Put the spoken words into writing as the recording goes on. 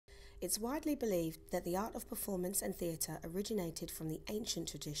It's widely believed that the art of performance and theatre originated from the ancient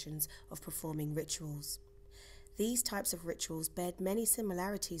traditions of performing rituals. These types of rituals bared many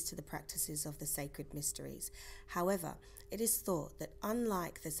similarities to the practices of the sacred mysteries. However, it is thought that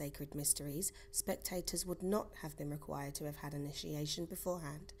unlike the sacred mysteries, spectators would not have been required to have had initiation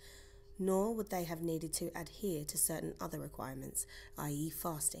beforehand, nor would they have needed to adhere to certain other requirements, i.e.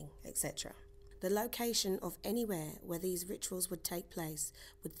 fasting, etc. The location of anywhere where these rituals would take place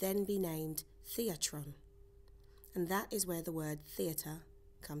would then be named theatron, and that is where the word theatre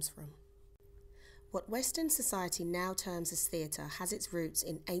comes from. What Western society now terms as theatre has its roots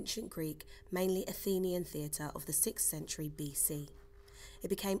in ancient Greek, mainly Athenian theatre of the 6th century BC. It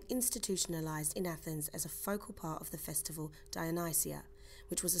became institutionalized in Athens as a focal part of the festival Dionysia,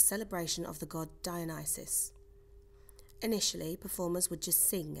 which was a celebration of the god Dionysus. Initially, performers would just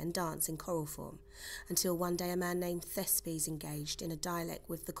sing and dance in choral form, until one day a man named Thespes engaged in a dialogue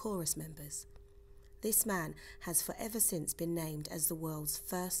with the chorus members. This man has forever since been named as the world's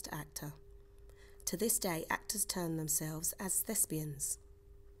first actor. To this day, actors term themselves as thespians.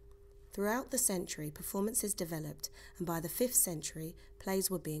 Throughout the century, performances developed, and by the 5th century,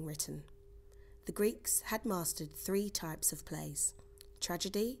 plays were being written. The Greeks had mastered 3 types of plays: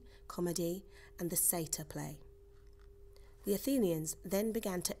 tragedy, comedy, and the satyr play. The Athenians then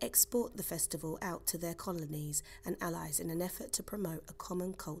began to export the festival out to their colonies and allies in an effort to promote a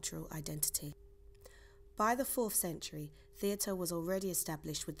common cultural identity. By the 4th century, theatre was already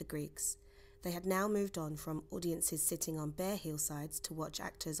established with the Greeks. They had now moved on from audiences sitting on bare hillsides to watch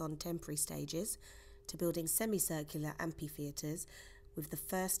actors on temporary stages, to building semicircular amphitheatres with the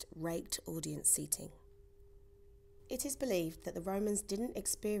first raked audience seating. It is believed that the Romans didn't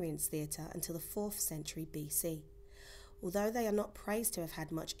experience theatre until the 4th century BC. Although they are not praised to have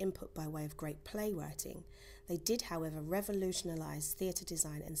had much input by way of great playwriting, they did, however, revolutionise theatre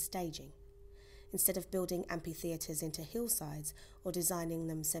design and staging. Instead of building amphitheatres into hillsides or designing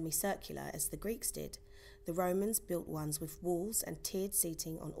them semicircular as the Greeks did, the Romans built ones with walls and tiered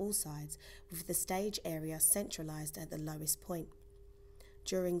seating on all sides, with the stage area centralised at the lowest point.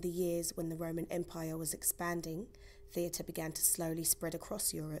 During the years when the Roman Empire was expanding, theatre began to slowly spread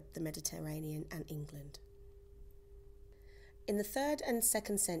across Europe, the Mediterranean and England. In the 3rd and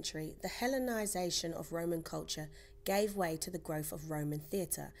 2nd century, the Hellenisation of Roman culture gave way to the growth of Roman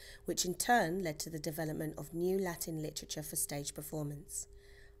theatre, which in turn led to the development of new Latin literature for stage performance.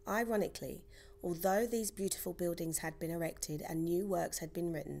 Ironically, although these beautiful buildings had been erected and new works had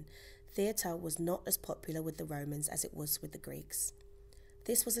been written, theatre was not as popular with the Romans as it was with the Greeks.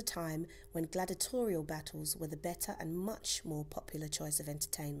 This was a time when gladiatorial battles were the better and much more popular choice of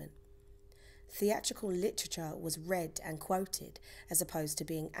entertainment. Theatrical literature was read and quoted as opposed to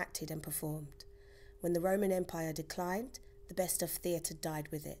being acted and performed. When the Roman Empire declined, the best of theatre died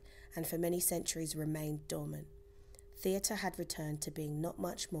with it, and for many centuries remained dormant. Theatre had returned to being not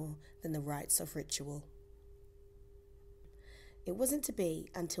much more than the rites of ritual. It wasn't to be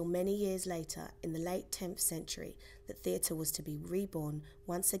until many years later, in the late 10th century, that theatre was to be reborn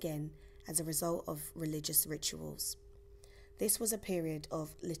once again as a result of religious rituals. This was a period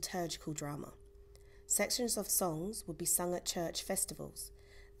of liturgical drama. Sections of songs would be sung at church festivals.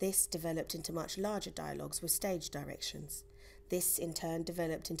 This developed into much larger dialogues with stage directions. This in turn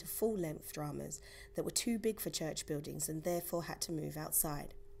developed into full-length dramas that were too big for church buildings and therefore had to move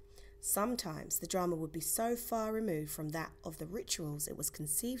outside. Sometimes the drama would be so far removed from that of the rituals it was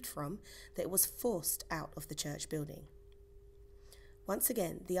conceived from that it was forced out of the church building. Once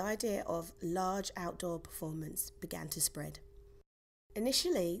again, the idea of large outdoor performance began to spread.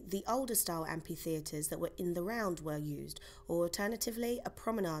 Initially, the older style amphitheatres that were in the round were used, or alternatively, a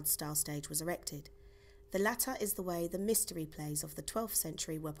promenade-style stage was erected. The latter is the way the mystery plays of the 12th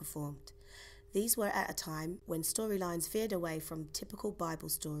century were performed. These were at a time when storylines veered away from typical Bible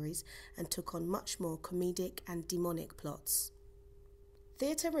stories and took on much more comedic and demonic plots.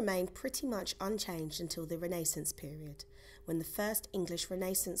 Theatre remained pretty much unchanged until the Renaissance period, when the first English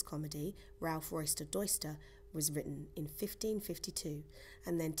Renaissance comedy, Ralph Roister Doister, was written in 1552,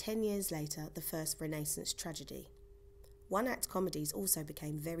 and then 10 years later the first Renaissance tragedy. One-act comedies also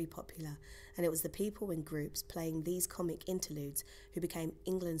became very popular, and it was the people in groups playing these comic interludes who became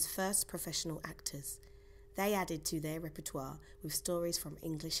England's first professional actors. They added to their repertoire with stories from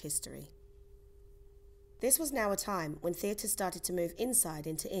English history. This was now a time when theatre started to move inside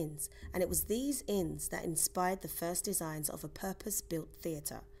into inns, and it was these inns that inspired the first designs of a purpose-built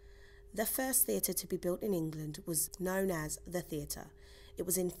theatre. The first theatre to be built in England was known as the Theatre. It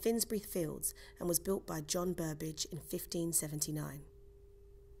was in Finsbury Fields and was built by John Burbage in 1579.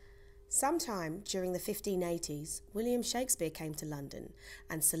 Sometime during the 1580s, William Shakespeare came to London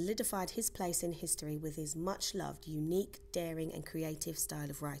and solidified his place in history with his much-loved, unique, daring and creative style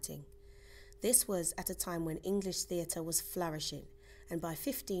of writing. This was at a time when English theatre was flourishing, and by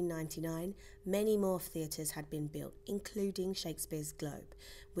 1599 many more theatres had been built, including Shakespeare's Globe,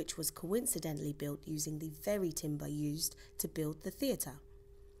 which was coincidentally built using the very timber used to build the theatre.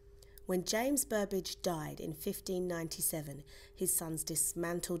 When James Burbage died in 1597, his sons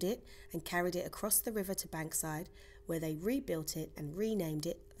dismantled it and carried it across the river to Bankside, where they rebuilt it and renamed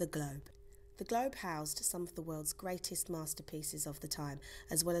it the Globe. The Globe housed some of the world's greatest masterpieces of the time,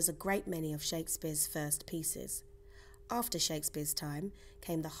 as well as a great many of Shakespeare's first pieces. After Shakespeare's time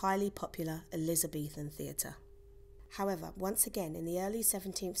came the highly popular Elizabethan theatre. However, once again in the early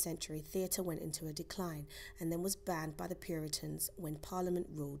 17th century, theatre went into a decline and then was banned by the Puritans when Parliament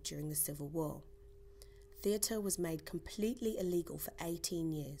ruled during the Civil War. Theatre was made completely illegal for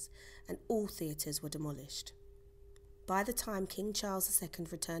 18 years and all theatres were demolished. By the time King Charles II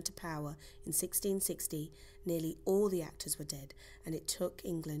returned to power in 1660, nearly all the actors were dead, and it took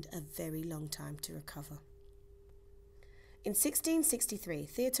England a very long time to recover. In 1663,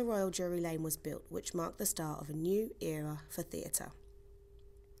 Theatre Royal Drury Lane was built, which marked the start of a new era for theatre.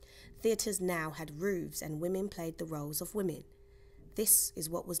 Theatres now had roofs and women played the roles of women. This is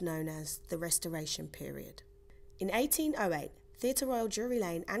what was known as the Restoration period. In 1808, Theatre Royal Drury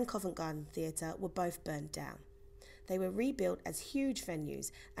Lane and Covent Garden Theatre were both burned down. They were rebuilt as huge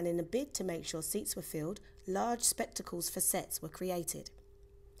venues, and in a bid to make sure seats were filled, large spectacles for sets were created.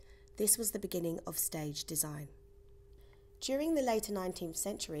 This was the beginning of stage design. During the later 19th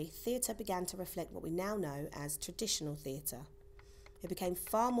century, theatre began to reflect what we now know as traditional theatre. It became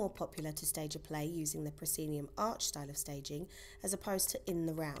far more popular to stage a play using the proscenium arch style of staging as opposed to in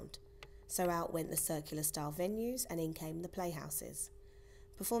the round. So out went the circular style venues and in came the playhouses.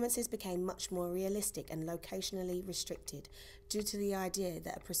 Performances became much more realistic and locationally restricted due to the idea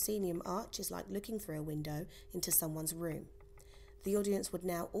that a proscenium arch is like looking through a window into someone's room. The audience would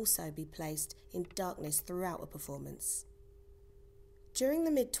now also be placed in darkness throughout a performance. During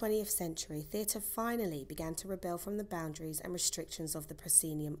the mid-20th century, theatre finally began to rebel from the boundaries and restrictions of the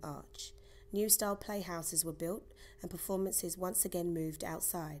proscenium arch. New style playhouses were built and performances once again moved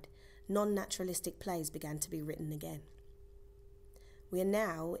outside. Non-naturalistic plays began to be written again. We are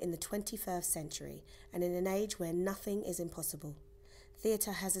now in the 21st century and in an age where nothing is impossible.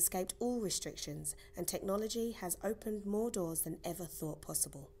 Theatre has escaped all restrictions and technology has opened more doors than ever thought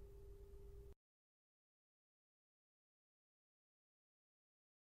possible.